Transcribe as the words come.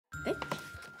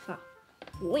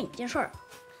我问你件事儿，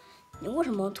你为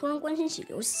什么突然关心起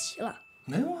刘思琪了？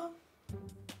没有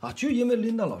啊，就因为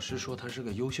琳达老师说他是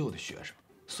个优秀的学生，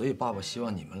所以爸爸希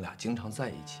望你们俩经常在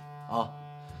一起啊。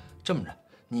这么着，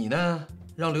你呢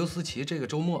让刘思琪这个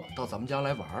周末到咱们家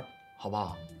来玩，好不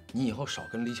好？你以后少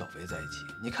跟李小维在一起。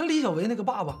你看李小维那个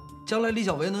爸爸，将来李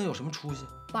小维能有什么出息？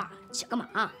爸，想干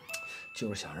嘛？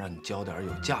就是想让你交点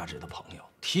有价值的朋友，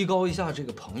提高一下这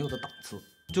个朋友的档次。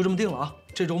就这么定了啊！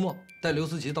这周末带刘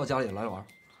思琪到家里来玩，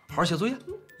好好写作业，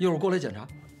一会儿过来检查，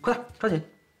快点，抓紧。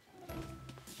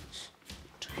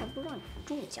这还不让你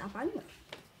中午加班呢。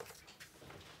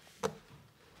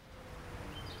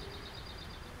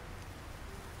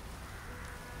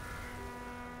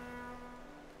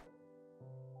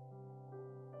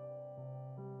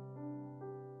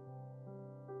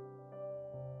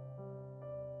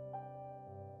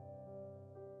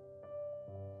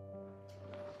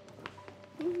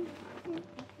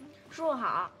叔叔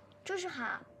好，就是好。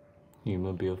你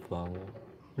们别烦我，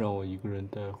让我一个人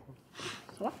待会儿。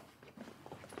走吧。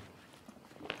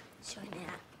小年，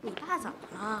你爸怎么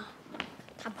了？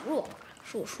他不是我爸，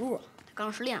是我叔叔，他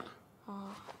刚失恋了。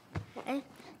哦，哎，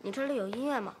你这里有音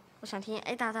乐吗？我想听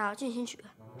A 大大进行曲。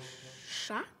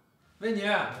啥？维尼，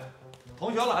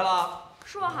同学来了。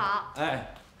叔叔好。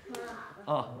哎。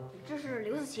啊。这是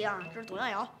刘思琪啊，这是董瑶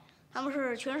瑶，他们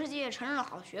是全世界承认的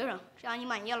好学生，这样你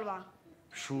满意了吧？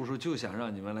叔叔就想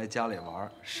让你们来家里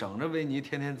玩，省着维尼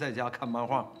天天在家看漫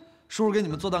画。叔叔给你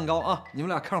们做蛋糕啊，你们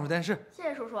俩看会儿电视。谢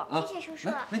谢叔叔。啊，谢谢叔叔。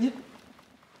来，维尼。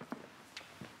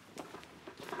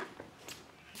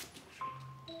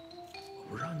我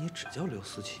不是让你只叫刘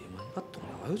思琪吗？你把董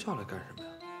瑶瑶叫来干什么呀？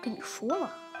跟你说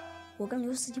了，我跟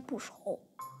刘思琪不熟，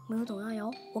没有董瑶瑶，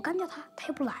我干叫他，他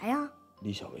也不来呀。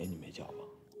李小维你没叫吧？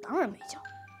当然没叫，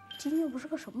今天又不是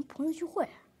个什么朋友聚会。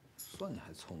算你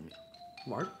还聪明，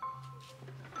玩。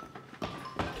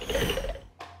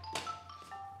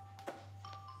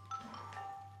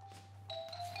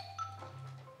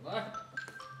来，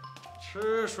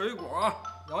吃水果，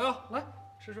瑶瑶来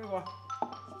吃水果。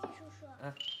谢谢叔叔。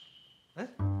哎，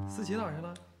思琪哪儿去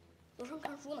了？楼上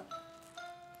看书呢。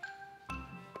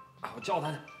啊，我叫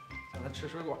他去，让他吃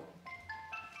水果。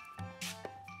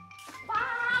哇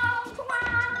哇！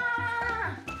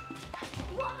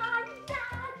哇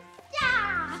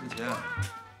呀！思琪，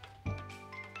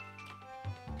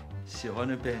喜欢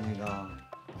这变形金刚？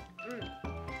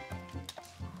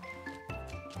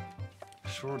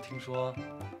叔叔听说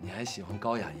你还喜欢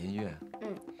高雅音乐。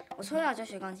我从小就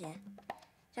学钢琴，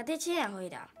小提琴也会一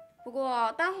点，不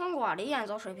过单簧管离演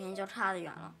奏水平就差得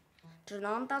远了，只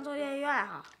能当做业余爱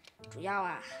好。主要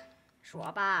啊，是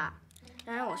我爸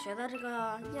让我学的这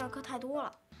个音乐课太多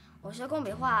了，我学工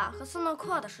笔画和斯诺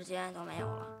克的时间都没有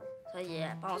了，所以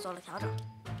帮我做了调整。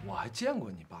我还见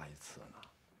过你爸一次呢。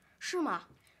是吗？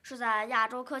是在亚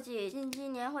洲科技金鸡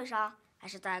年会上，还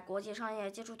是在国际商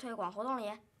业技术推广活动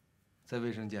里？在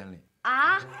卫生间里。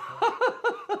啊？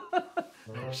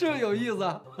是不是有意思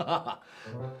啊？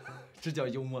这叫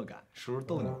幽默感，叔叔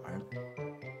逗你玩呢。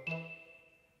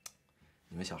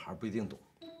你们小孩不一定懂。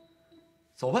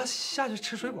走吧，下去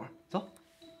吃水果。走。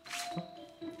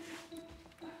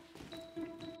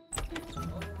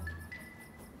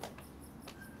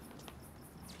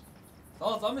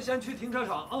走，咱们先去停车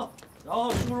场啊，然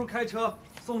后叔叔开车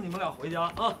送你们俩回家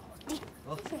啊。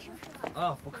走。谢谢叔叔。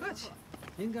啊，不客气，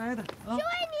应该的啊。修维尼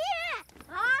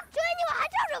啊，修维尼，我还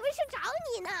正准备去找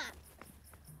你呢。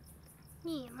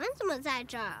你们怎么在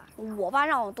这儿？我爸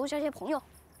让我多交些朋友，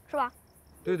是吧？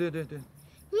对。你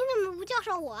怎么不叫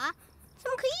上我？怎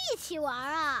么可以一起玩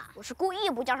啊？我是故意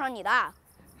不叫上你的。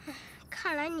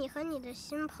看来你和你的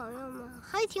新朋友们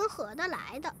还挺合得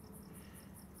来的。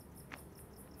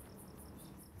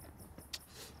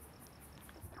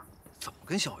怎么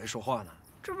跟小维说话呢？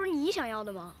这不是你想要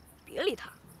的吗？别理他。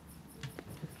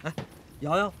哎，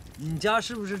瑶瑶，你家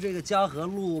是不是这个嘉禾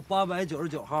路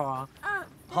899号啊？嗯。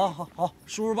好，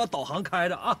叔叔把导航开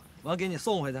着啊，完给你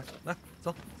送回去。来，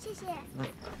走。谢谢。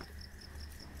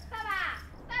爸爸。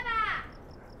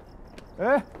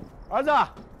哎，儿子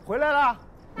回来了。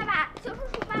爸爸，熊叔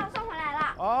叔把我送回来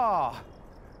了。哦，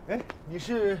哎，你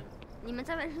是？你们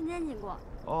在卫生间经过。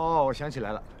哦，我想起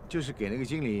来了，就是给那个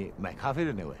经理买咖啡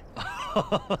的那位。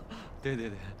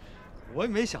对，我也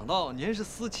没想到您是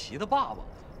思琪的爸爸，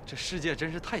这世界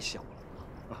真是太小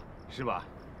了。是吧？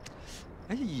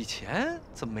哎，以前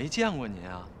怎么没见过您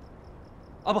啊？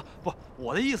啊，不，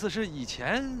我的意思是以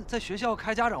前在学校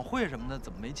开家长会什么的，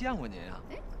怎么没见过您啊？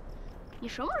哎，你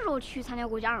什么时候去参加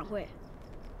过家长会？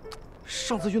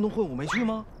上次运动会我没去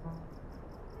吗？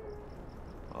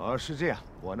哦，是这样，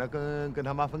我呢跟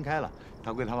他妈分开了，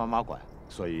他归他妈妈管，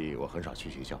所以我很少去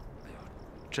学校。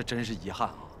这真是遗憾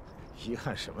啊！遗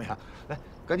憾什么呀？来，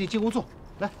赶紧进屋坐。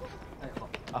来，哎，好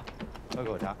啊，喝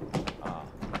口茶啊。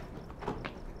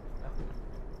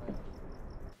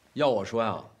要我说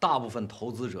呀，大部分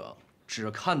投资者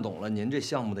只看懂了您这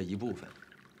项目的一部分。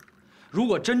如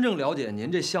果真正了解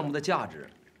您这项目的价值，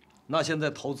那现在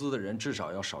投资的人至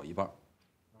少要少一半。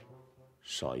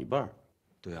少一半？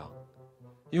对啊，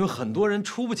因为很多人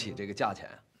出不起这个价钱。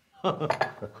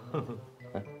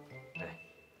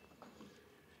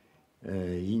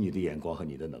以你的眼光和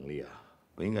你的能力啊，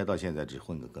不应该到现在只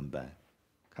混个跟班。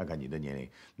看看你的年龄，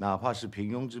哪怕是平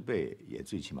庸之辈，也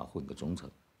最起码混个中层。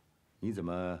你怎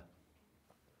么？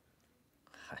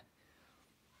嗨，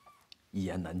一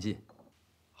言难尽。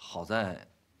好在，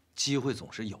机会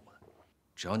总是有的，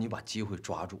只要你把机会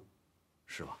抓住，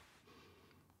是吧？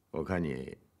我看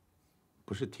你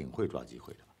不是挺会抓机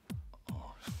会的吧？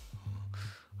哦，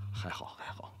还好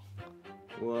还好。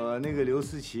我那个刘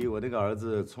思琪，我那个儿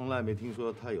子从来没听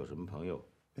说他有什么朋友。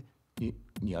哎，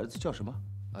你儿子叫什么？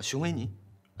啊，熊维尼。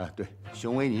啊，对，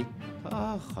熊维尼。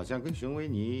他好像跟熊维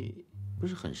尼不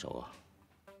是很熟啊。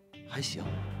还行，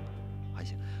还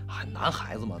行。哎，男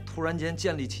孩子嘛，突然间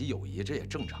建立起友谊，这也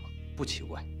正常，不奇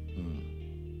怪。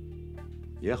嗯，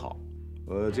也好。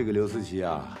这个刘思琪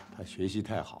啊，他学习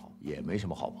太好，也没什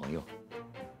么好朋友。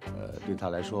对他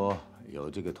来说，有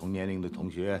这个同年龄的同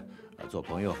学做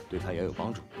朋友，对他也有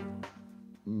帮助。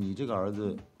你这个儿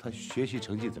子，他学习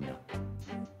成绩怎么样？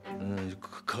嗯，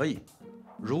可以。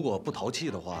如果不淘气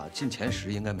的话，进前10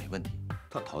应该没问题。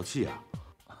他淘气啊？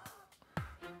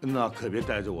那可别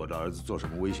带着我的儿子做什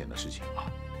么危险的事情啊！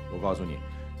我告诉你，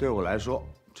对我来说，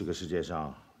这个世界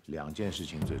上2件事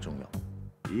情最重要，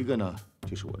一个呢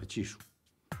就是我的技术，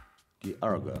第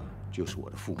2个就是我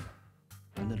的父母。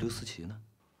那刘思琪呢？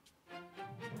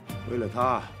为了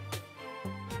他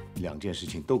，2件事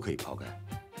情都可以抛开，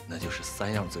那就是3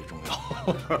样最重要。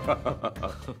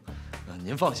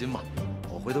您放心吧，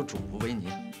我回头嘱咐维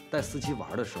尼，带思琪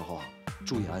玩的时候啊，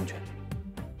注意安全。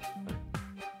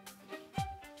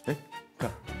哎，看，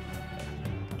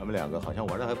他们2个好像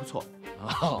玩的还不错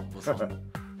啊，不错，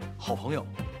好朋友，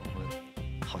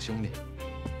好兄弟。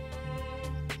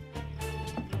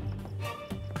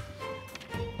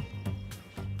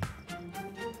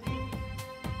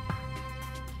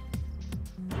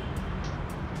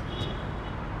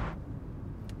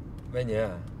维尼，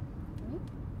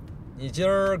你今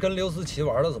儿跟刘思琪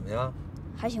玩的怎么样？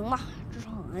还行吧，至少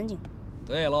很安静。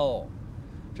对喽，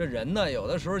这人呢，有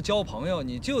的时候交朋友，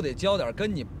你就得交点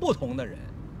跟你不同的人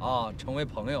啊，成为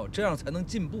朋友，这样才能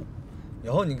进步。以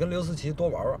后你跟刘思琪多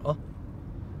玩玩啊。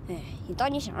哎，你到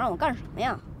底想让我干什么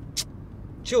呀？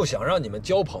就想让你们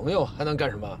交朋友，还能干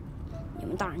什么？你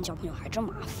们大人交朋友还真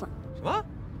麻烦。什么？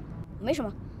没什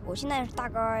么，我现在大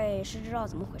概是知道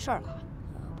怎么回事了，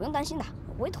不用担心的，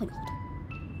我不会拖你后腿。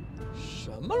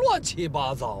什么乱七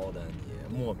八糟的，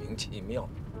你莫名其妙。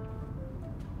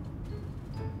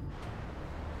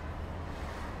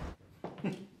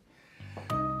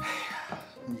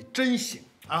你真行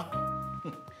啊！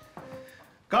哼，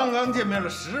刚刚见面了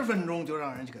10分钟就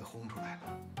让人家给轰出来了。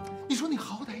你说你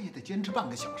好歹也得坚持半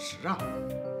个小时啊，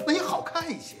那也好看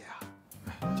一些啊。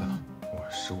哎，江涛，我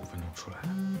15分钟出来了。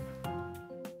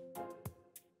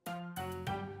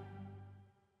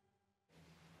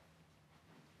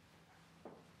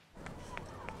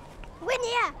维尼，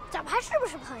咱们还是不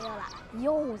是朋友了？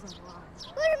又怎么了？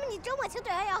为什么你周末请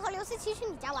短要和刘思琪去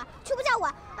你家玩，却不叫我，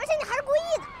而且你还是故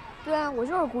意的？对啊，我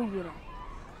就是故意的。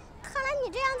看来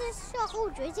你这样子是要和我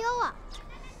绝交啊！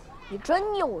你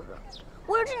真幼稚，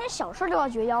为了这点小事就要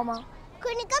绝交吗？可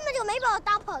是你根本就没把我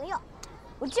当朋友。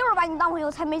我就是把你当朋友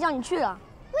才没叫你去的。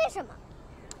为什么？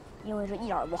因为这一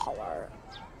点儿不好玩儿。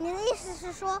你的意思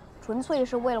是说，纯粹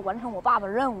是为了完成我爸爸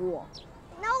的任务。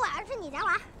那我晚上去你家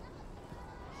玩。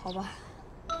好吧。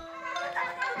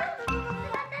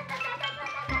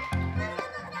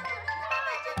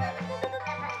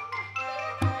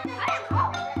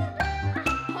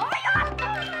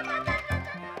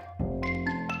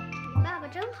你爸爸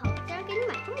真好，竟然给你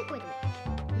买这么贵的玩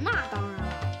具。那当然了，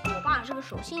我爸是个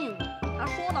守信用的，他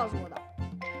说到做到。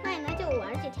那你能借我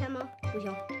玩几天吗？不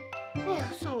行。哎呀，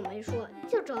算我没说，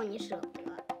就知道你舍不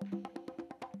得。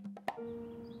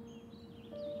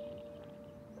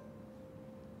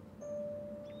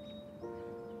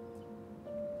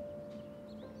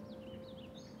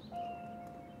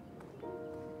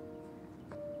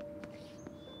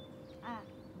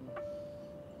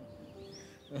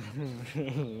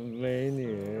美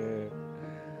女，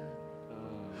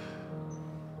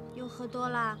又喝多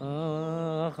啦？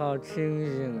好清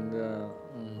醒的。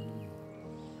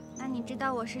那你知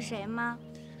道我是谁吗？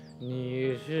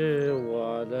你是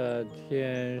我的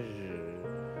天使。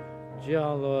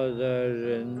降落在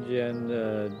人间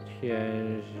的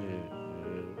天使，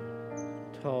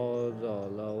偷走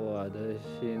了我的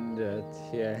心的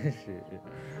天使。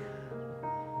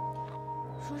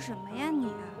说什么呀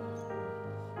你？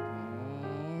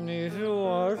你是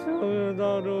我生命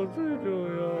当中最重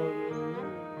要的。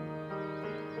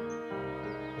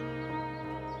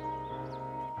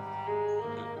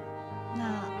那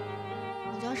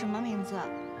我叫什么名字？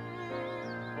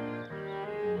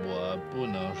我不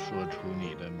能说出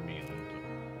你的名字。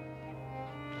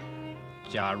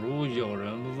假如有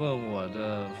人问我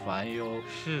的烦忧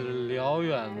是辽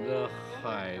远的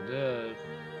海的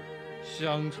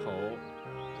乡愁，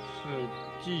是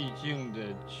寂静的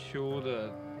秋的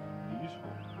离愁，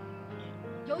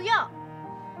游泳。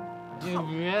你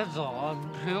别走，你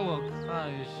陪我看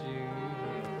星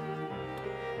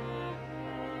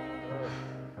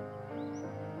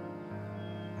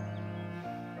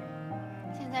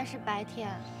现在是白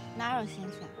天，哪有星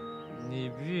星？你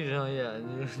闭上眼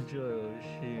睛就有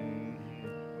星星。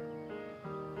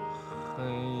黑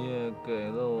夜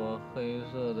给了我黑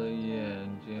色的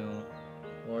眼睛，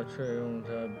我却用它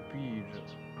闭着。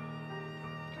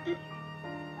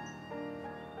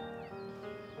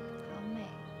好美，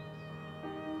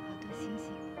好多星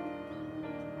星。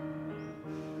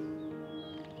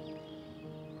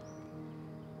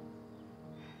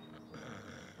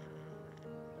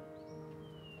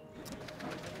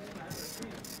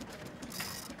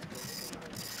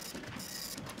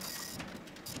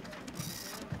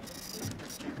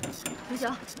熊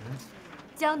熊，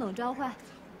江董召唤。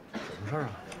什么事儿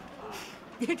啊？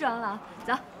别装了，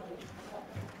走。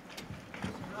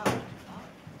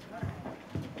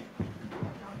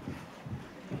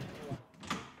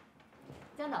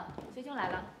江董，熊熊来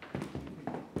了。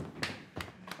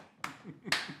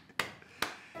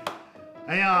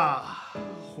哎呀，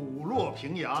虎落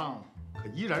平阳，可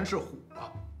依然是虎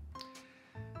啊！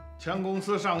全公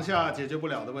司上下解决不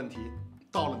了的问题，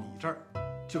到了你这儿，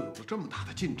就有了这么大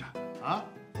的进展啊！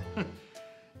哼，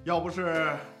要不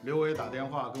是刘伟打电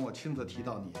话跟我亲自提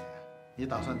到你，你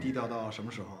打算低调到什么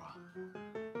时候啊？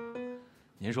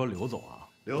您说刘总啊？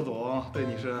刘总对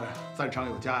你是赞赏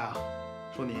有加呀，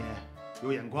说你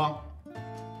有眼光，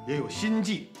也有心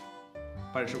计，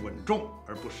办事稳重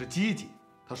而不失积极。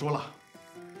他说了，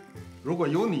如果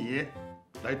由你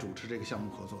来主持这个项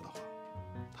目合作的话，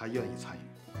他愿意参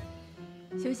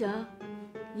与。熊熊，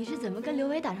你是怎么跟刘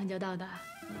伟打上交道的？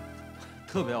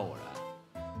特别偶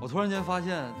然，我突然间发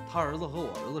现他儿子和我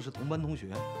儿子是同班同学，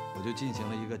我就进行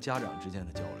了一个家长之间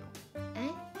的交流。哎，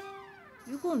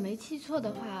如果我没记错的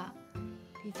话，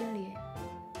李经理，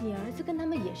你儿子跟他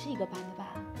们也是一个班的吧？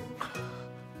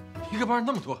一个班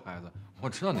那么多孩子，我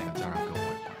知道哪个家长跟我有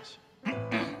关系。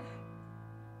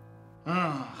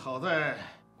好在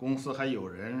公司还有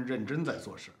人认真在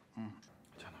做事。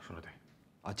江总说的对。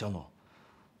啊，江总，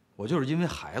我就是因为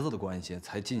孩子的关系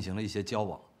才进行了一些交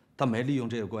往，但没利用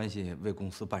这个关系为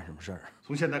公司办什么事儿。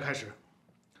从现在开始，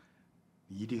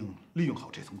你一定利用好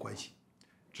这层关系。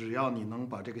只要你能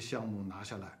把这个项目拿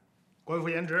下来，官复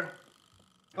原职，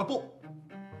啊不，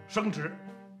升职，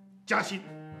加薪。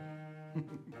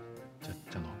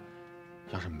江总，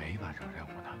要是没完成任务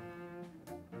呢？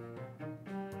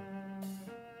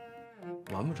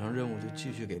完不成任务就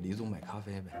继续给李总买咖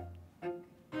啡呗。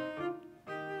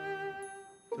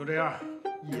就这样，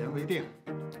一言为定。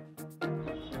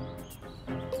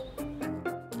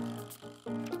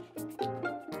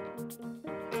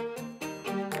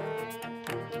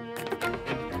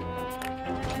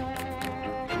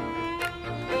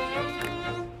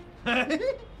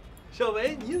小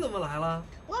维，你怎么来了？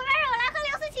我是来和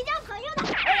刘思琪交朋友的。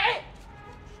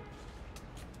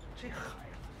这孩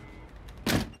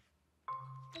子，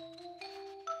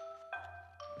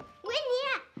维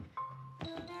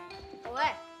尼，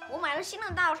喂，我买了新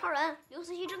的大小超人，刘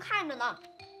思琪正看着呢，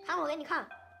看我给你看，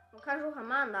我看书很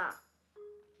慢的。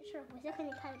没事，我先和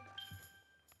你看一本。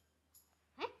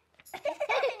哎，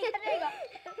你看这个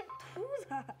秃子。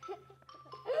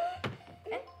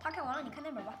哎，他看完了，你看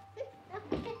那本吧。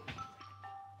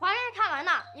我还没看完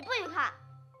呢，你不许看。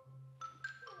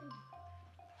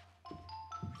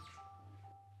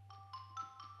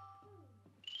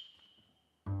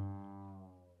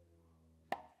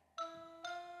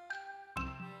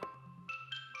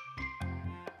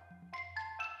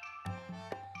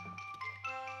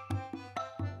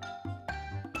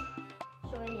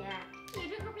小维尼，你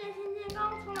这个变形金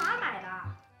刚从哪买的？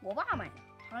我爸买的，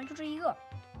好像就这一个。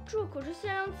这可是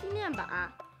限量纪念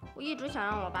版，我一直想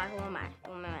让我爸给我买，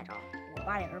都没买着。我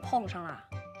爸也是碰上了。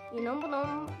你能不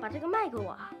能把这个卖给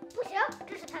我啊？不行，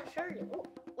这是他的生日礼物。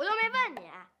我又没问你。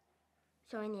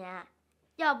小维尼，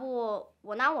要不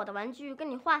我拿我的玩具跟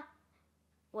你换？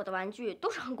我的玩具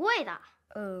都是很贵的。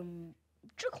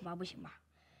这恐怕不行吧？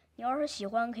你要是喜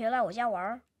欢，可以来我家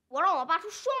玩。我让我爸出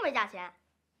双倍价钱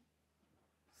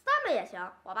，3倍也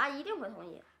行，我爸一定会同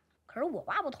意。可是我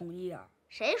爸不同意啊。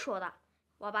谁说的？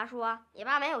我爸说你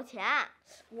爸没有钱。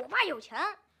我爸有钱。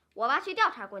我爸去调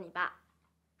查过你爸，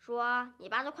说你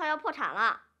爸就快要破产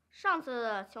了。上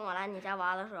次请我来你家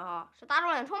玩的时候，是打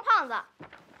肿脸充胖子。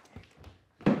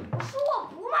我说我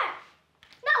不卖，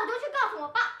那我就去告诉我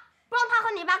爸，不让他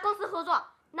和你爸公司合作，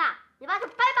那你爸就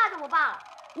白巴结我爸了。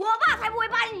我爸才不会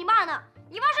巴结你爸呢，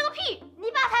你爸是个屁，你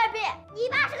爸才是屁，你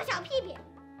爸是个小屁屁。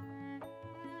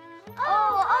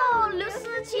哦，刘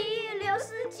思琪，刘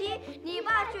思琪，你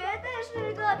爸绝对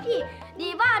是个屁！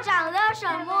你爸长得什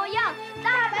么样？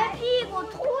大白屁股，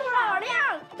秃老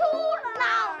亮，秃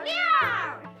老亮！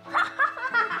哈哈哈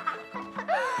哈哈！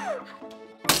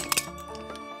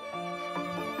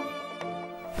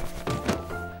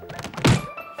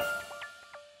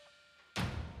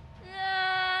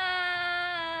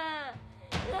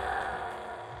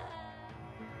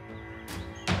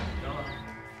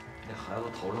那孩子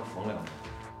头上缝2针。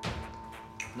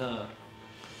那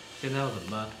现在要怎么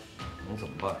办？能怎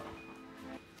么办？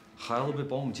孩子被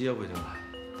保姆接回去了，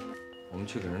我们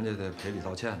去给人家的赔礼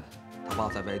道歉呢。他爸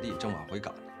在外地，正往回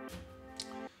赶呢。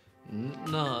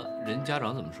那人家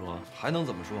长怎么说？还能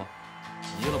怎么说？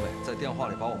急了呗，在电话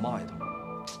里把我骂一通。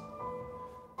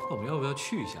我们要不要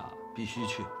去一下？必须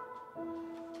去。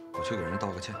我去给人道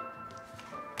个歉。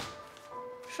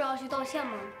是要去道歉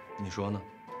吗？你说呢？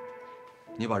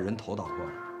你把人头打破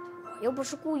了。我又不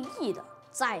是故意的。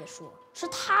再说，是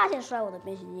他先摔我的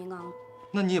变形金刚。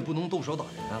那你也不能动手打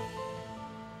人啊！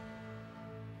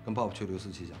跟爸爸去刘思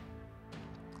琪家。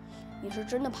你是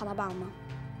真的怕他爸吗？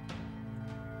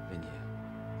维尼，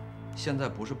现在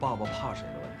不是爸爸怕谁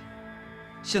的问题，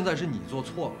现在是你做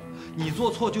错了，你做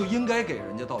错就应该给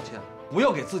人家道歉，不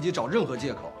要给自己找任何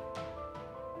借口。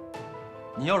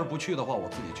你要是不去的话，我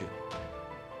自己去。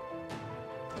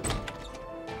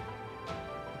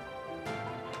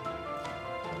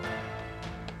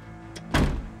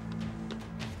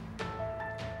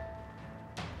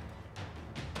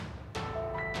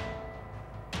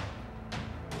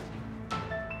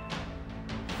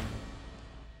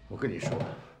我跟你说，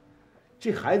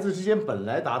这孩子之间本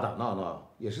来打打闹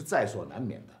闹也是在所难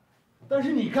免的，但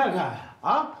是你看看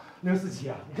啊，刘思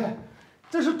琪啊，你看，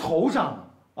这是头上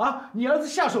啊，你儿子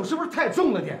下手是不是太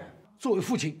重了点？作为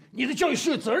父亲，你的教育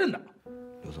是有责任的。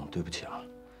刘总，对不起啊，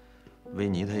维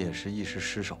尼他也是一时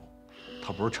失手，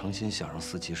他不是诚心想让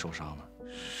思琪受伤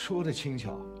的。说的轻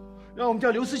巧，让我们叫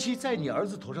刘思琪在你儿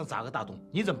子头上砸个大洞，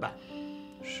你怎么办？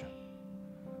是，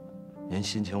您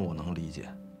心情我能理解。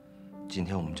今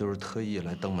天我们就是特意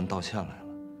来登门道歉来了。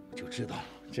我就知道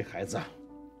这孩子啊，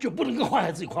就不能跟坏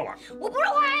孩子一块玩。我不是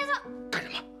坏孩子。干什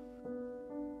么？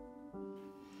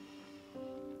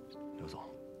刘总，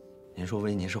您说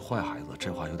维尼是坏孩子，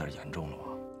这话有点严重了吧？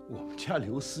我们家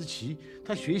刘思琪，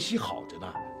她学习好着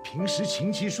呢，平时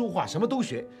琴棋书画什么都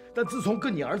学，但自从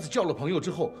跟你儿子交了朋友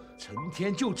之后，成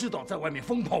天就知道在外面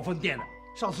疯跑疯癫的。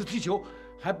上次踢球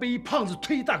还被一胖子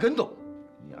推一大跟斗。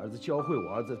你儿子教会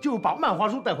我儿子，就把漫画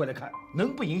书带回来看，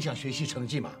能不影响学习成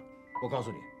绩吗？我告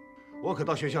诉你，我可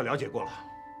到学校了解过了，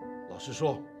老师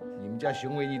说你们家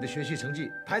熊维尼的学习成绩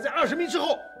排在20名之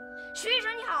后。学习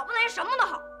成绩好不能什么都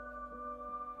好。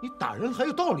你打人还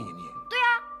有道理你？对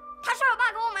呀，他说我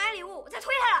爸给我买礼物，我才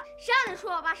推他的。谁让你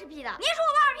说我爸是屁的？你说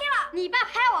我爸是屁了？你爸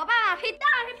拍我爸马屁，当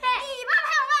然是屁。你爸拍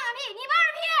我爸马屁，你爸是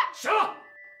屁。行了，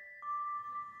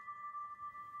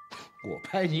我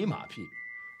拍你马屁，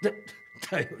这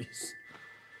太有意思。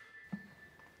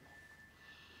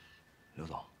刘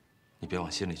总，你别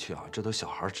往心里去啊，这都小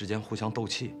孩之间互相斗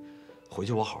气，回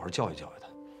去我好好教育教育他。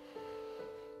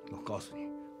我告诉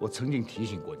你，我曾经提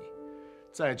醒过你，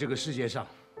在这个世界上，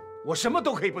我什么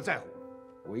都可以不在乎，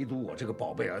唯独我这个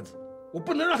宝贝儿子，我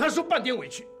不能让他受半点委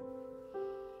屈。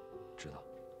知道，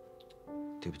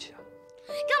对不起啊。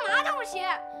干嘛对不起？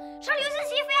是刘思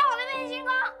琪非要我的变形金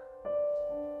刚。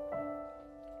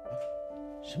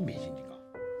什么变形金刚？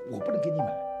我不能给你买，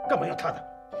干嘛要他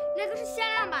的？那个是限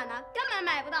量版的，根本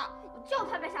买不到。我就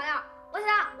特别想要，我想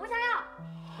要，我想要。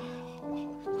好了好了，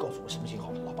你告诉我什么型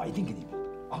号，老爸一定给你买的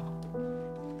啊。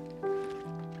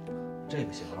这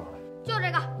个型号的，就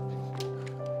这个。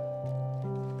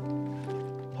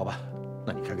好吧，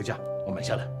那你开个价，我买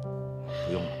下来。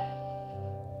不用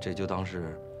了，这就当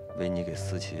是维尼给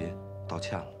思琪道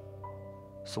歉了，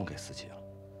送给思琪了。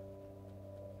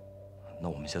那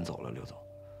我们先走了，刘总，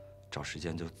找时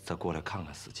间就再过来看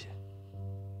看思琪。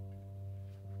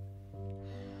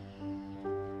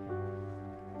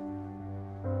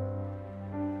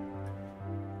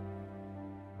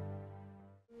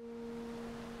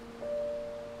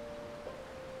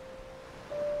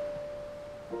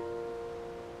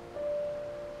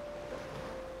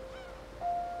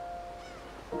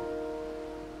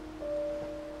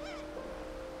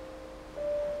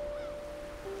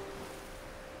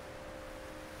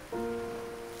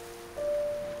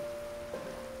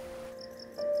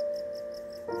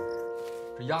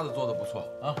鸭子做的不错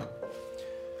啊，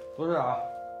多吃点啊。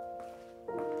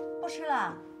不吃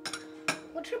了，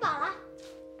我吃饱了。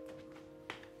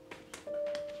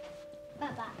爸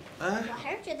爸，我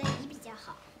还是觉得你比较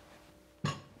好。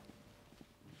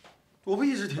我不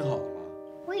一直挺好的吗？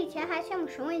我以前还羡慕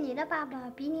沈维尼的爸爸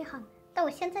比你好呢，但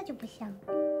我现在就不羡慕。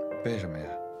为什么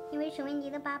呀？因为沈维尼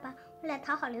的爸爸为了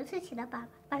讨好刘思琪的爸爸，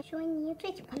把沈维尼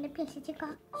最喜欢的变形金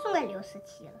刚送给刘思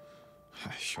琪了。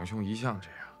哎，熊熊一向这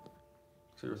样，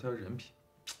这就是他的人品，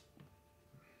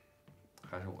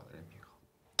还是我的人品好。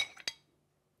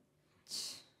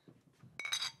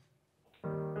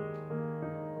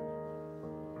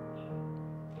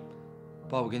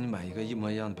爸爸给你买一个一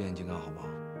模一样的变形金刚，好不好？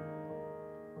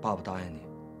爸爸答应你。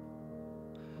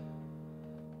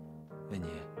维尼，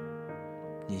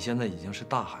你现在已经是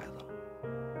大孩子了，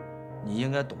你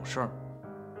应该懂事儿，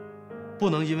不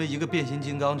能因为一个变形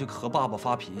金刚就和爸爸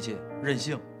发脾气、任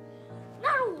性。那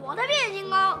是我的变形金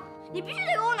刚，你必须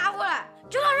得给我拿回来，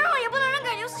就算扔了也不能扔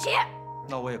给刘思琪。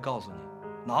那我也告诉你，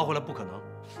拿回来不可能。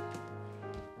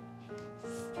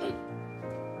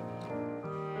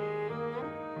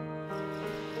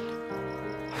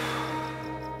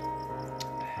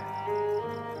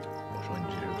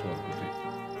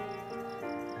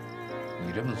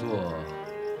你这么做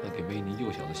会给维尼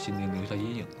幼小的心灵留下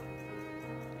阴影的。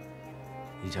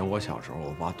以前我小时候，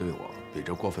我爸对我比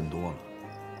这过分多了，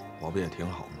我不也挺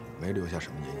好吗？没留下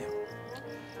什么阴影。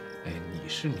哎，你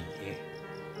是你，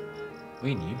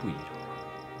维尼不一样，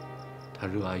他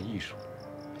热爱艺术，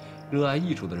热爱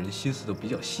艺术的人心思都比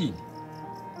较细腻。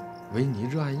维尼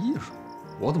热爱艺术，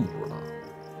我怎么不知道？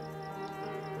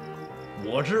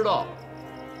我知道。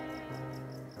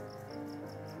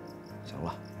行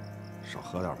了。少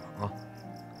喝点吧啊！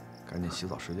赶紧洗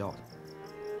澡睡觉去。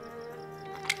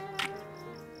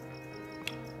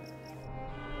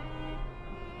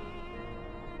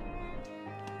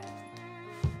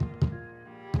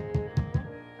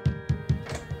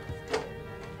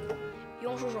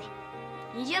庸叔叔，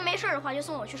你今天没事的话就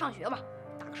送我去上学吧，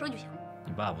打个车就行。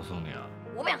你爸不送你啊？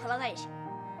我不想和他在一起，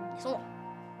你送我。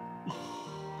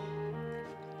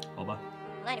好吧。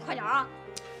那你快点啊！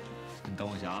你等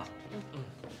我一下啊。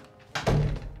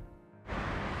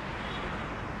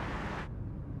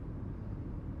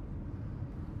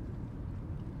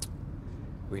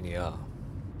维尼啊，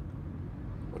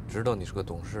我知道你是个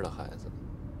懂事的孩子。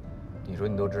你说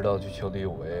你都知道去求李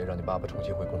有为，让你爸爸重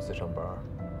新回公司上班，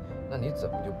那你怎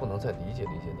么就不能再理解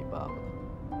理解你爸爸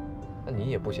呢？那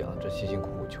你也不想这辛辛苦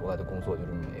苦求来的工作就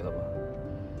这么没了吧？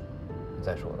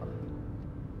再说了，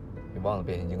你忘了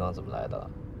变形金刚怎么来的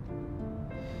了？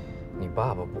你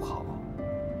爸爸不好，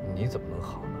你怎么能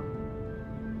好呢？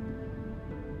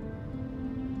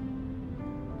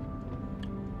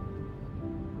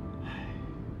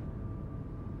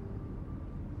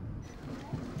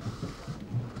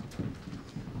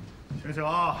熊熊，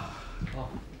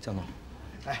江总，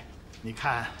哎，你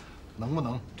看能不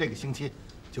能这个星期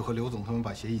就和刘总他们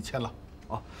把协议签了？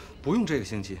啊，不用这个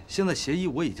星期，现在协议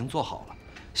我已经做好了，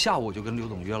下午我就跟刘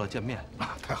总约了见面。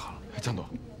啊，太好了！江总，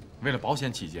为了保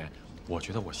险起见，我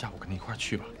觉得我下午跟您一块儿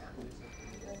去吧。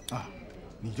啊，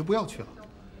你就不要去了，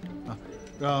啊，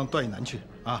让段奕南去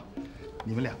啊，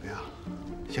你们两个呀，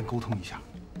先沟通一下，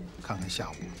看看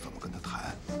下午怎么跟他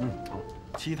谈。好，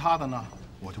其他的呢？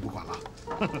我就不管了，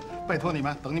拜托你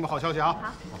们，等你们好消息啊！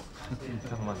好，再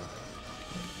见，慢点。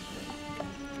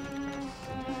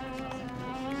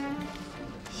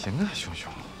行啊，熊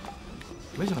熊，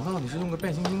没想到你是用个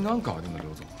变形金刚搞定了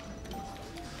刘总。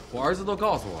我儿子都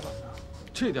告诉我了，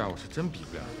这点我是真比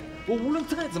不了。我无论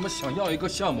再怎么想要一个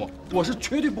项目，我是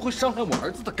绝对不会伤害我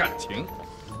儿子的感情。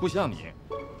不像你，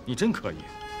你真可以。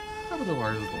怪不得我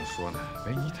儿子总说呢，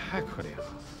维尼太可怜了，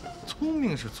聪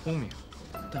明是聪明。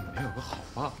但没有个好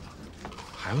爸爸，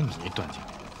还有你，段经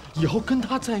理，以后跟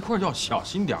他在一块儿要小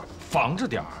心点儿，防着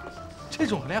点儿。这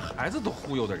种连孩子都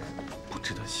忽悠的人，不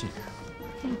值得信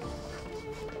任。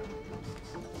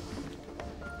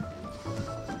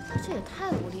这也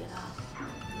太无理了，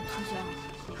熊熊，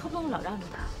以后不能老让着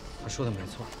他。他说的没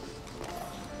错。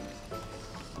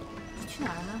你去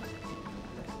哪儿了？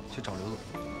去找刘总。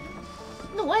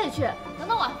那我也去，等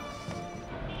等我。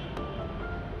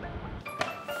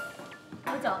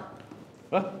刘总，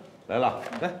啊，来了，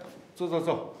来，坐坐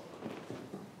坐。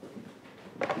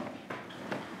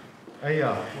哎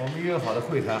呀，我们约好的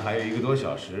会谈还有1个多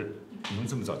小时，你们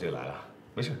这么早就来了？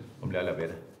没事，我们聊聊别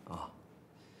的。啊，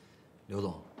刘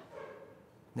总，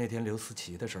那天刘思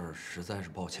琪的事儿实在是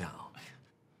抱歉啊。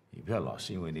你不要老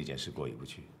是因为那件事过意不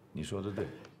去。你说的对，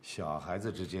小孩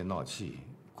子之间闹气，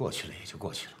过去了也就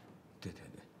过去了。对，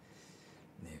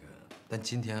那个，但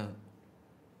今天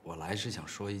我来是想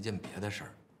说一件别的事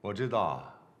儿。我知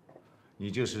道，你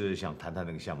就是想谈谈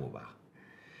那个项目吧？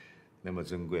那么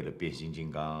珍贵的变形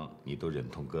金刚，你都忍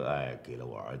痛割爱给了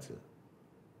我儿子，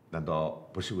难道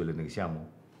不是为了那个项目？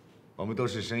我们都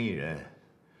是生意人，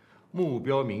目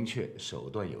标明确，手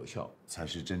段有效，才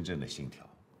是真正的信条。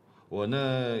我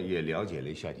呢也了解了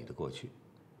一下你的过去，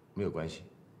没有关系，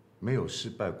没有失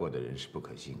败过的人是不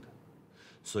可信的。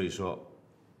所以说，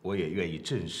我也愿意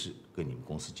正式跟你们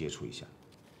公司接触一下，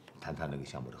谈谈那个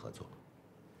项目的合作。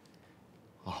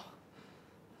哦，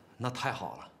那太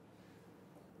好了。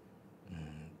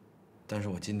但是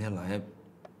我今天来，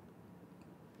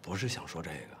不是想说这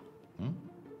个。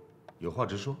有话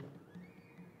直说。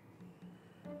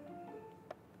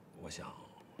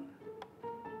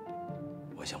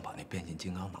我想把那变形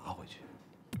金刚拿回去。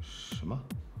什么？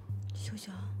熊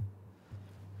熊，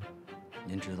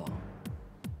您知道，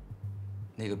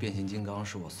那个变形金刚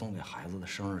是我送给孩子的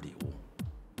生日礼物，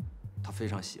他非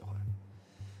常喜欢。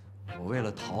我为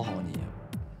了讨好你，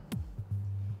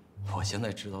我现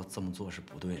在知道这么做是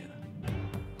不对的，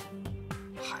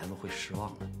孩子会失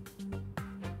望的。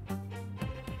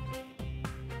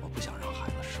我不想让孩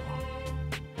子失望。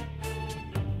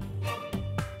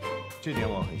这点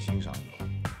我很欣赏你，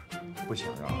不想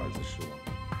让儿子失望，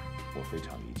我非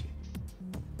常理解。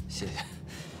谢谢，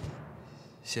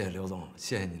谢谢刘总，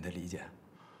谢谢您的理解。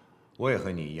我也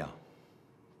和你一样，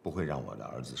不会让我的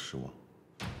儿子失望。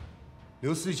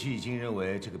刘思琪已经认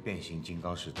为这个变形金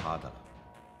刚是他的了，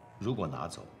如果拿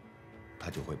走，他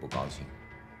就会不高兴。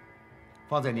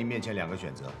放在您面前两个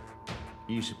选择，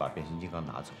一是把变形金刚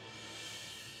拿走，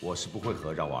我是不会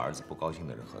和让我儿子不高兴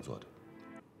的人合作的；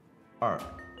二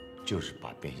就是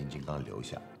把变形金刚留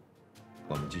下，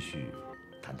我们继续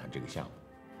谈谈这个项目。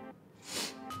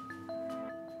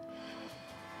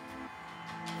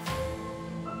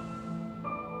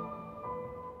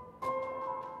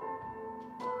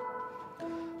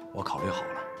我考虑好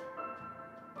了，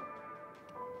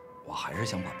我还是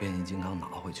想把变形金刚拿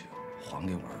回去，还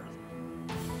给我儿子。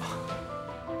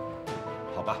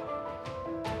好吧，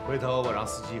回头我让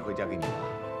司机回家给你拿。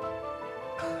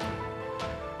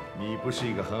你不是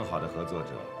一个很好的合作者，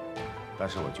但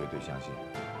是我绝对相信，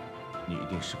你一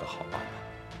定是个好爸爸。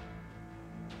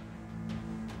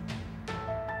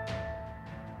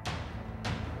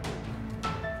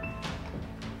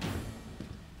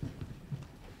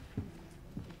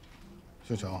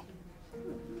秀琼，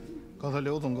刚才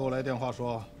刘总给我来电话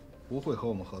说，不会和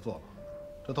我们合作了，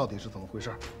这到底是怎么回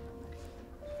事？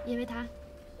因为他，你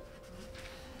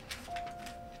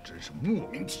真是莫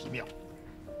名其妙。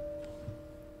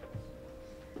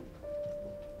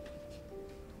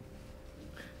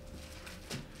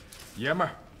爷们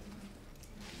儿，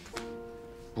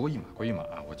不过一码归一码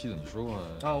啊！我记得你说过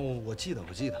啊，我记得，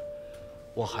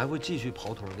我还会继续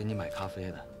跑腿给你买咖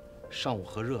啡的，上午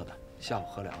喝热的，下午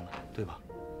喝凉的，对吧？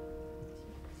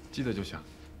记得就行。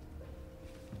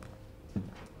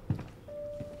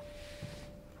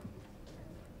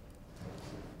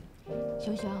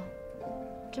熊熊，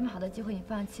这么好的机会你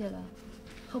放弃了，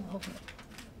后不后悔？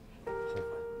后悔。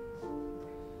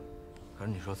可是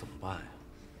你说怎么办呀？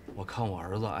我看我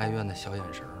儿子哀怨的小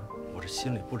眼神，我这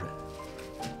心里不忍。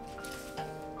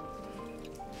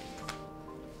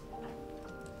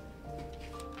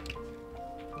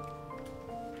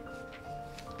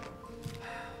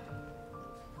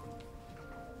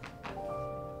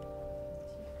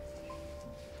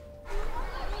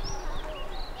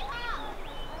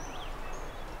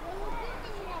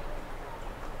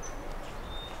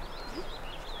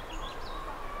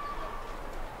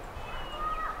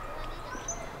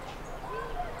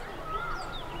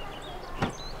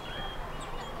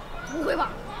不会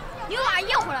吧？你又把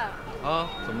爷回来了？啊？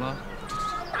怎么了？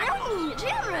哪有你这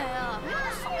样的人啊？明明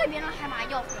送给别人还把他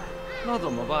要回来。那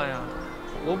怎么办呀？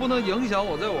我不能影响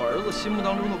我在我儿子心目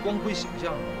当中的光辉形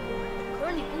象。可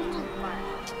是你工作怎么办呀？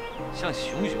像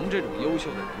熊熊这种优秀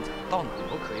的人才，到哪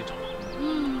都可以找。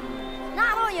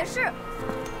那倒也是。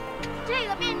这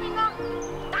个变形金刚，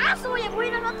打死我也不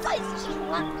会让他再次失宠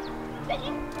了。变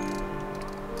形。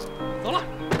走了。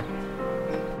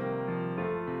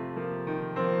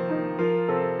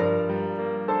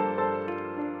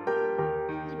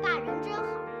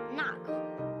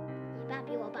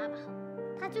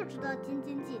就知道斤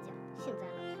斤计较，幸灾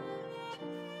乐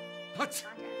祸。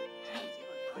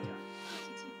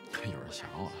有人想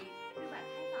我。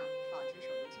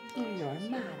有人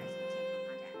骂了。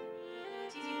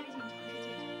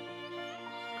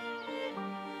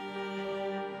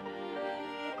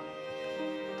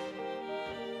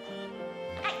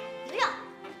哎，刘耀，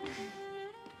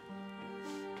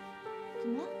怎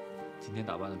么了？今天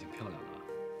打扮的挺漂亮的啊。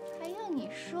还要你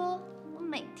说，我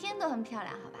每天都很漂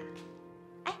亮，好吧？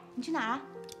哎，你去哪儿啊？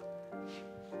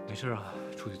没事啊，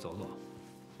出去走走。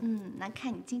那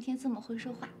看你今天这么会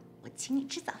说话，我请你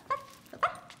吃早饭，走吧。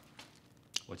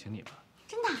我请你吧。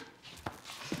真的？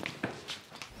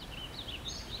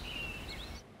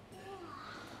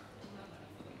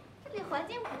这里环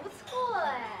境不错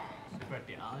哎。随便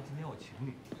点啊，今天我请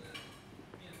你。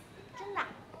真的？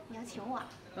你要请我？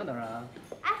那当然啊。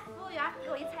哎，服务员，给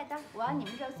我一菜单，我要你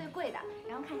们这儿最贵的，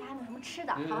然后看一下还有没有什么吃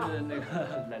的，好不好？那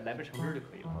个来杯橙汁就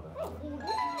可以了。好的。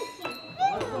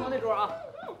放到那桌啊。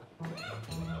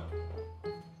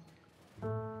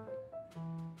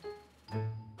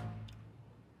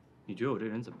你觉得我这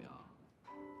人怎么样？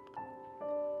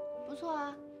不错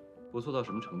啊。不错到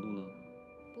什么程度呢？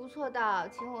不错到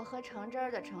请我喝橙汁儿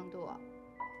的程度。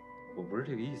我不是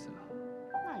这个意思啊。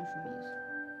那你什么意思？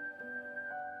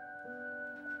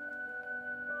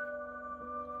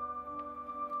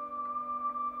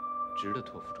值得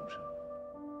托付终身吗？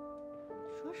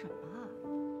说什么啊？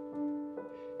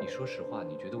你说实话，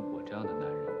你觉得我这样的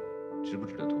男人值不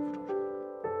值得托付终身？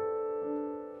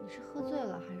你是喝醉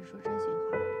了还是说真心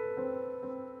话？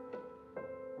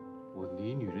我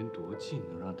离女人多近，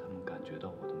能让他们感觉到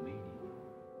我的魅力？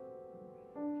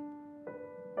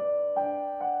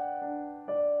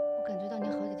我感觉到你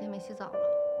好几天没洗澡了。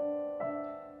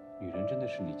女人真的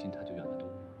是你进她就养的动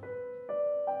物吗？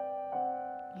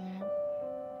女人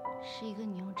是一个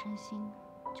你用真心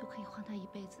就可以换她一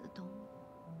辈子的动物，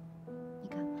你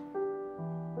敢吗？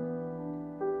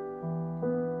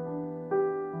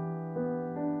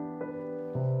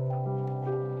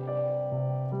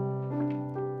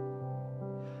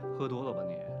喝多了吧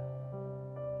你？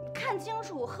看清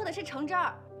楚，我喝的是橙汁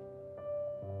儿。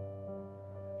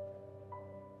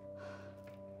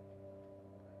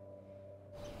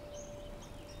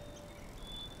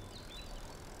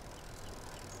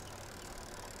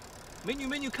美女，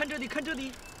美女，看这里，看这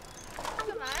里！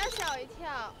干嘛呀？吓我一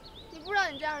跳！你不知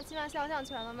道你这样是侵犯肖像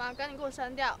权了吗？赶紧给我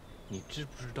删掉！你知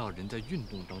不知道人在运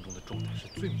动当中的状态是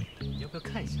最美的？你要不要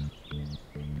看一下？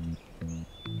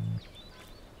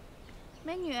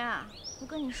美女，我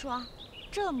跟你说，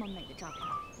这么美的照片，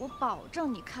我保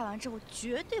证你看完之后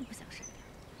绝对不想删掉。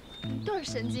你都是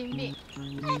神经病！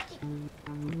你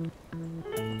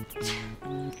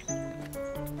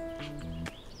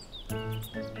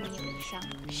有一双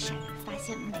闪于发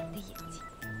现美的眼睛。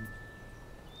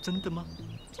真的吗？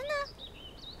真的。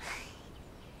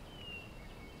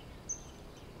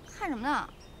看什么呢？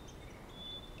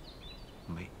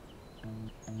美。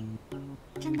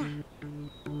真的。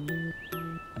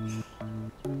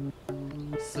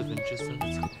3/4的侧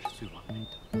面是最完美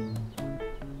的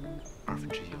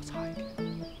，1/2要差一点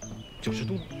，90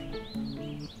度。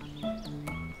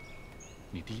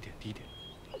你低一点，低一点。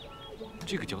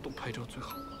这个角度拍照最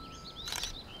好了。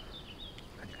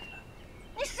看你看。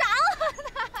你傻了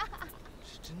呢？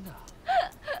是真的。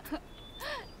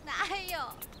哪有？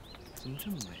怎么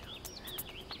这么美啊？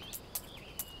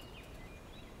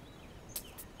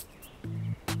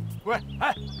喂，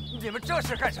哎，你们这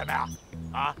是干什么呀？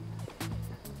啊？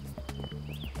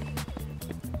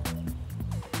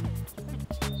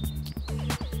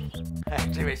哎，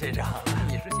这位先生，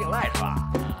你是姓赖是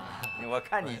吧？我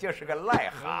看你就是个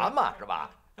癞蛤蟆是吧？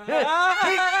放手！你放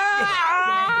开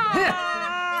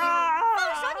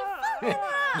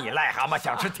他！你癞蛤蟆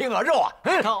想吃天鹅肉啊？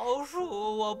桃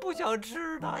树，我不想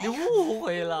吃它，你误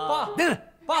会了。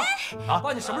爸，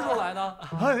爸，你什么时候来的？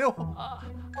哎呦，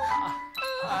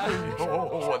哎呦，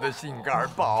我的心肝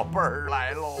宝贝儿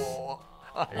来喽！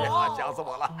哎呀，想死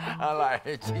我了！来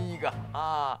亲一个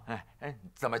啊！哎，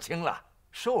怎么轻了？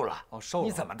瘦了？哦，瘦了。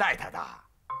你怎么带他的？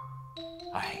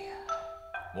哎呀，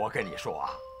我跟你说啊，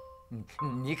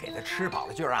你给他吃饱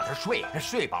了就让他睡，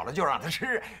睡饱了就让他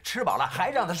吃，吃饱了还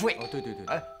让他睡。哦，对对对。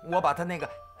哎，我把他那个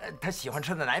他喜欢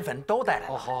吃的奶粉都带来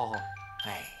了。哦，好好好。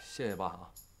哎，谢谢爸啊。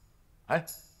哎，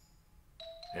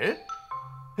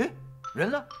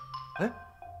人呢？哎，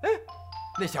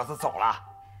那小子走了。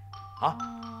啊？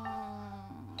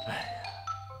哎呀，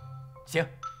行，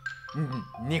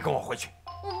你跟我回去。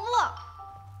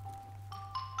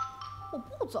我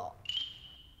不走。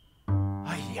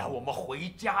哎呀，我们回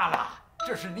家了，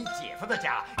这是你姐夫的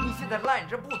家，你现在赖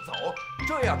着不走，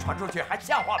这要传出去还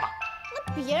像话吗？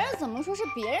那别人怎么说是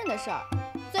别人的事儿，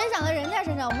嘴长在人家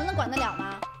身上，我们能管得了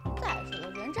吗？再说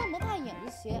了，人正不怕影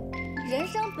子斜，人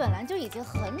生本来就已经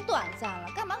很短暂了，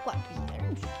干嘛管别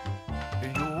人去？哎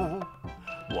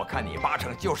呦，我看你八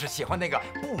成就是喜欢那个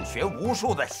不学无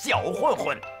术的小混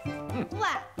混。喂，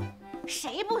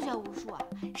谁不学无术啊？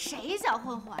谁小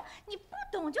混混？你不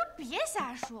懂就别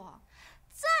瞎说。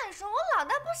再说我老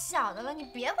大不小的了，你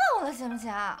别管我了，行不行？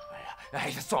哎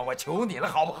呀，算我求你了，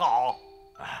好不好？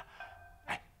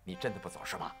哎，你真的不走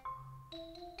是吗？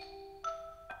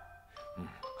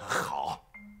好。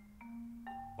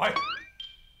喂，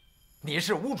你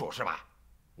是屋主是吧？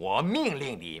我命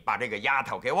令你把这个丫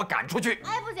头给我赶出去。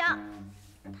哎，不行，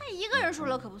她一个人说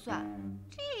了可不算。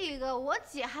这个我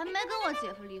姐还没跟我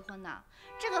姐夫离婚呢。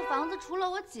这个房子除了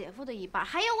我姐夫的一半，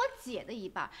还有我姐的一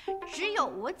半，只有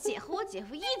我姐和我姐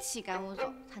夫一起赶我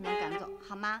走，才能赶走，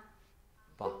好吗？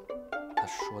爸，他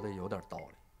说的有点道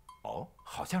理。哦，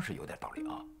好像是有点道理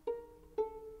啊。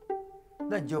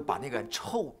那你就把那个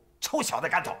臭小子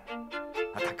赶走。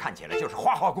他看起来就是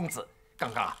花花公子，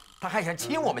刚刚他还想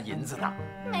亲我们银子呢。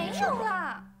没有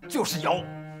啦，就是有。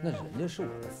那人家是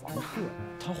我的房客，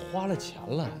他花了钱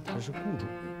了，他是雇主。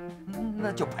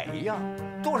那就赔呀，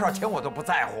多少钱我都不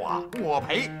在乎啊，我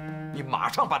赔。你马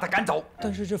上把他赶走。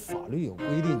但是这法律有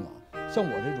规定啊，像我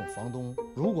这种房东，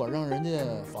如果让人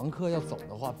家房客要走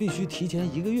的话，必须提前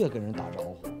1个月跟人打招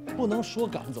呼，不能说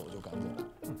赶走就赶走。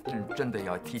真的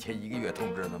要提前1个月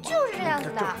通知的吗？就是这样子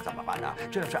的。这可怎么办呢？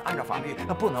这是按照法律，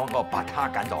不能够把他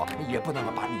赶走，也不能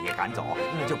够把你赶走，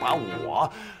那就把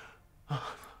我，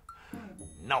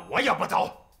那我也不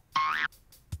走。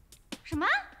什么？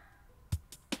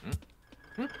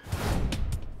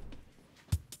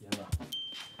银子，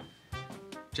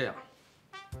这样，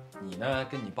你呢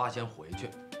跟你爸先回去，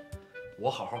我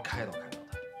好好开导开导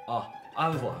他啊，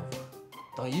安抚安抚。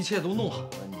等一切都弄好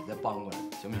了，你再搬过来，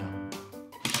行不行？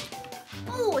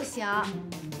不行，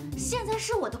现在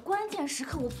是我的关键时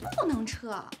刻，我不能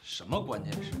撤。什么关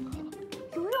键时刻？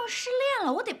游泳失恋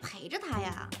了，我得陪着他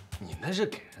呀。你那是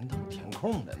给人当填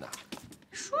空的呢。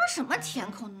说什么填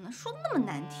空的呢？说那么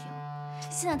难听。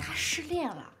现在他失恋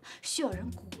了，需要人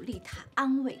鼓励他、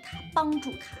安慰他、帮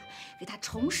助他，给他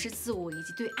重拾自我以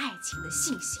及对爱情的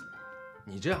信心。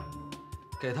你这样，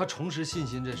给他重拾信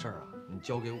心这事儿啊，你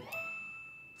交给我。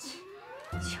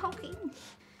交给你。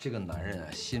这个男人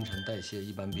啊，新陈代谢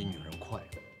一般比女人快。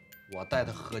我带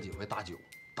他喝几回大酒，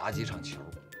打几场球，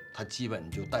他基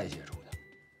本就代谢出去。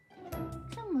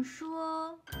这么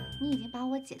说，你已经把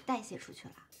我姐代谢出去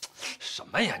了？什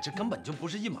么呀，这根本就不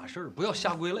是一码事儿，不要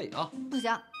瞎归类啊！不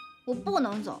行，我不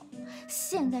能走。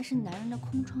现在是男人的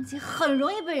空窗期，很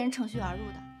容易被人趁虚而入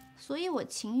的，所以我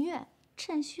情愿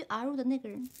趁虚而入的那个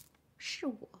人是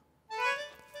我。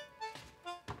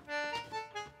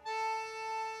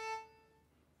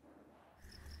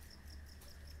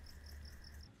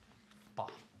爸，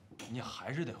你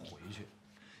还是得回去，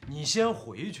你先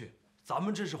回去，咱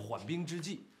们这是缓兵之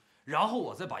计，然后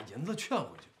我再把银子劝回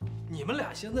去。你们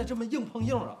俩现在这么硬碰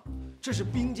硬啊，这是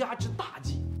兵家之大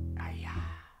忌。哎呀，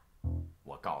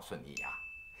我告诉你呀，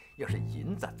要是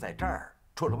银子在这儿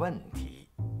出了问题，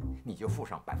你就负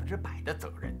上100%的责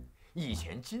任。以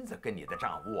前金子跟你的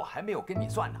账我还没有跟你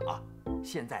算呢啊，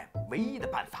现在唯一的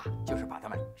办法就是把他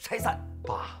们拆散。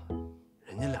爸，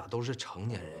人家俩都是成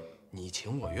年人，你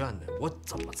情我愿的，我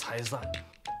怎么拆散？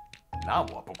那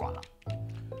我不管了。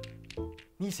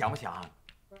你想不想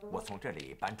我从这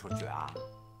里搬出去啊？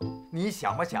你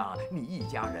想不想你一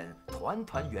家人团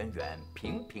团圆圆、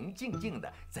平平静静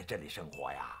的在这里生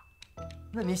活呀？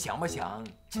那你想不想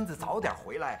金子早点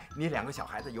回来，你2个小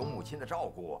孩子有母亲的照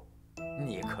顾，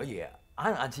你可以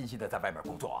安安心心的在外面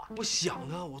工作啊？我想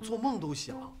啊，我做梦都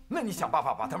想。那你想办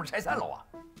法把他们拆散了啊？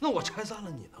那我拆散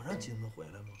了，你能让金子回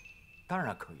来吗？当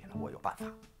然可以了，我有办法。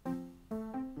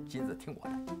金子听我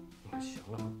的。行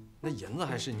了，那银子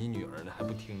还是你女儿呢，还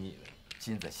不听你的？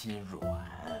金子心软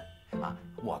啊！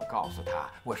我告诉她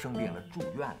我生病了，住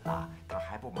院了，她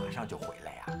还不马上就回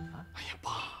来呀？哎呀，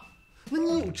爸，那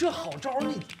你有这好招，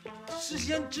你事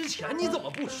先之前你怎么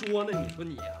不说呢？你说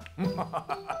你呀，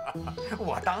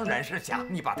我当然是想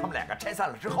你把他们2个拆散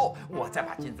了之后，我再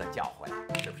把金子叫回来，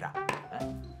是不是？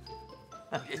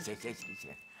行。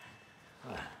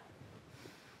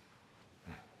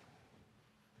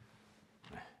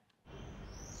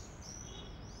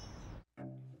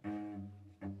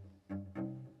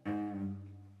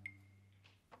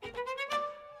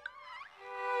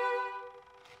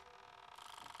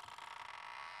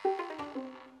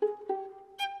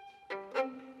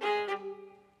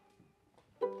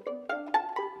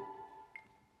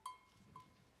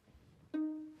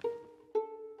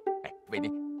维尼，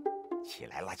起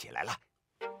来了，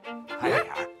还有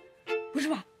点儿。不是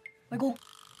吧，外公，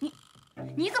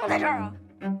你怎么在这儿啊？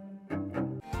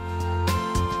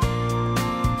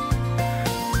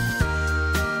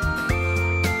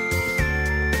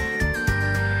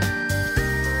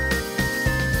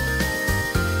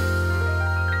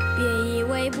别以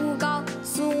为不告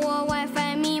诉我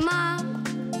WiFi 密码，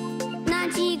那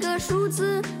几个数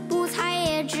字不猜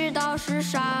也知道是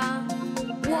啥。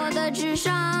我的智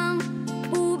商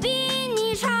不比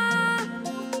你差，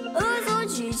恶作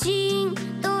剧情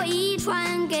都遗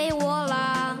传给我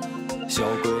了。小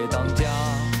鬼当家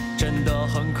真的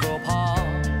很可怕，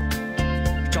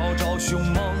招招凶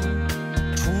猛，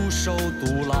出手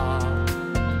毒辣，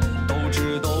斗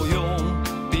智斗勇，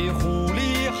比狐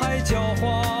狸还狡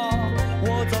猾。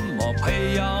我怎么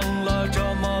培养了这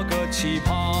么个奇葩？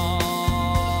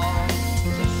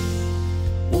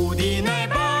无敌奶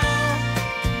爸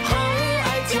很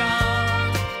爱家，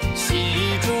洗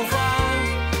衣煮饭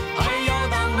还要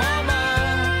当妈妈，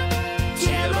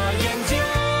戒了烟酒，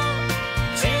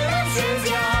戒了雪茄，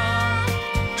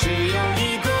只有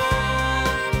一个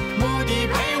目的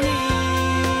陪你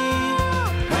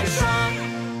玩耍。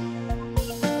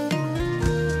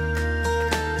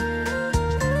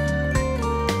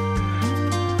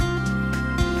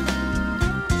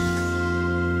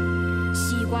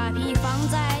西瓜皮放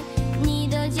在你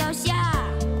的脚下，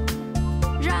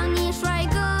让你帅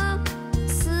哥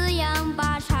四仰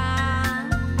八叉。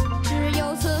只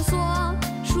有厕所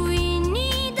属于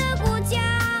你的国家，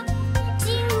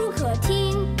进入客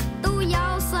厅都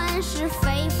要算是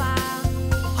非法。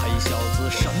黑小子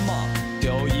什么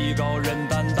钓艺高人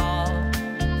胆大，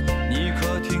你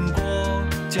可听过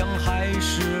姜还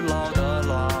是老的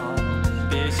辣？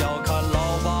别小看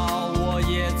老爸，我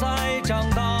也在长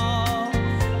大。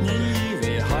你以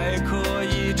为还可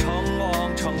以称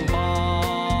王称霸？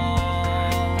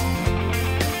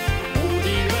无敌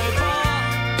奶爸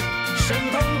神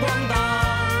通广大，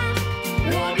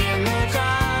我变哪吒，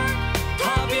他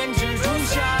变蜘蛛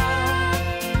侠。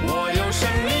我有神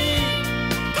力，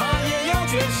他也有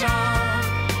绝杀，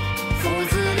父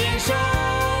子联手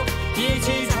一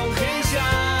起闯天下。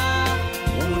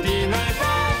无敌奶爸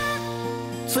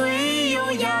最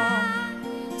优雅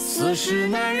，40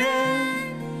男人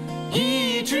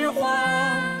一枝花，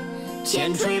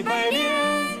千锤百炼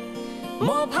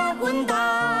摸爬滚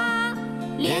打，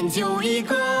练就一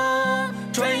个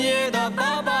专业的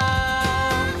爸爸。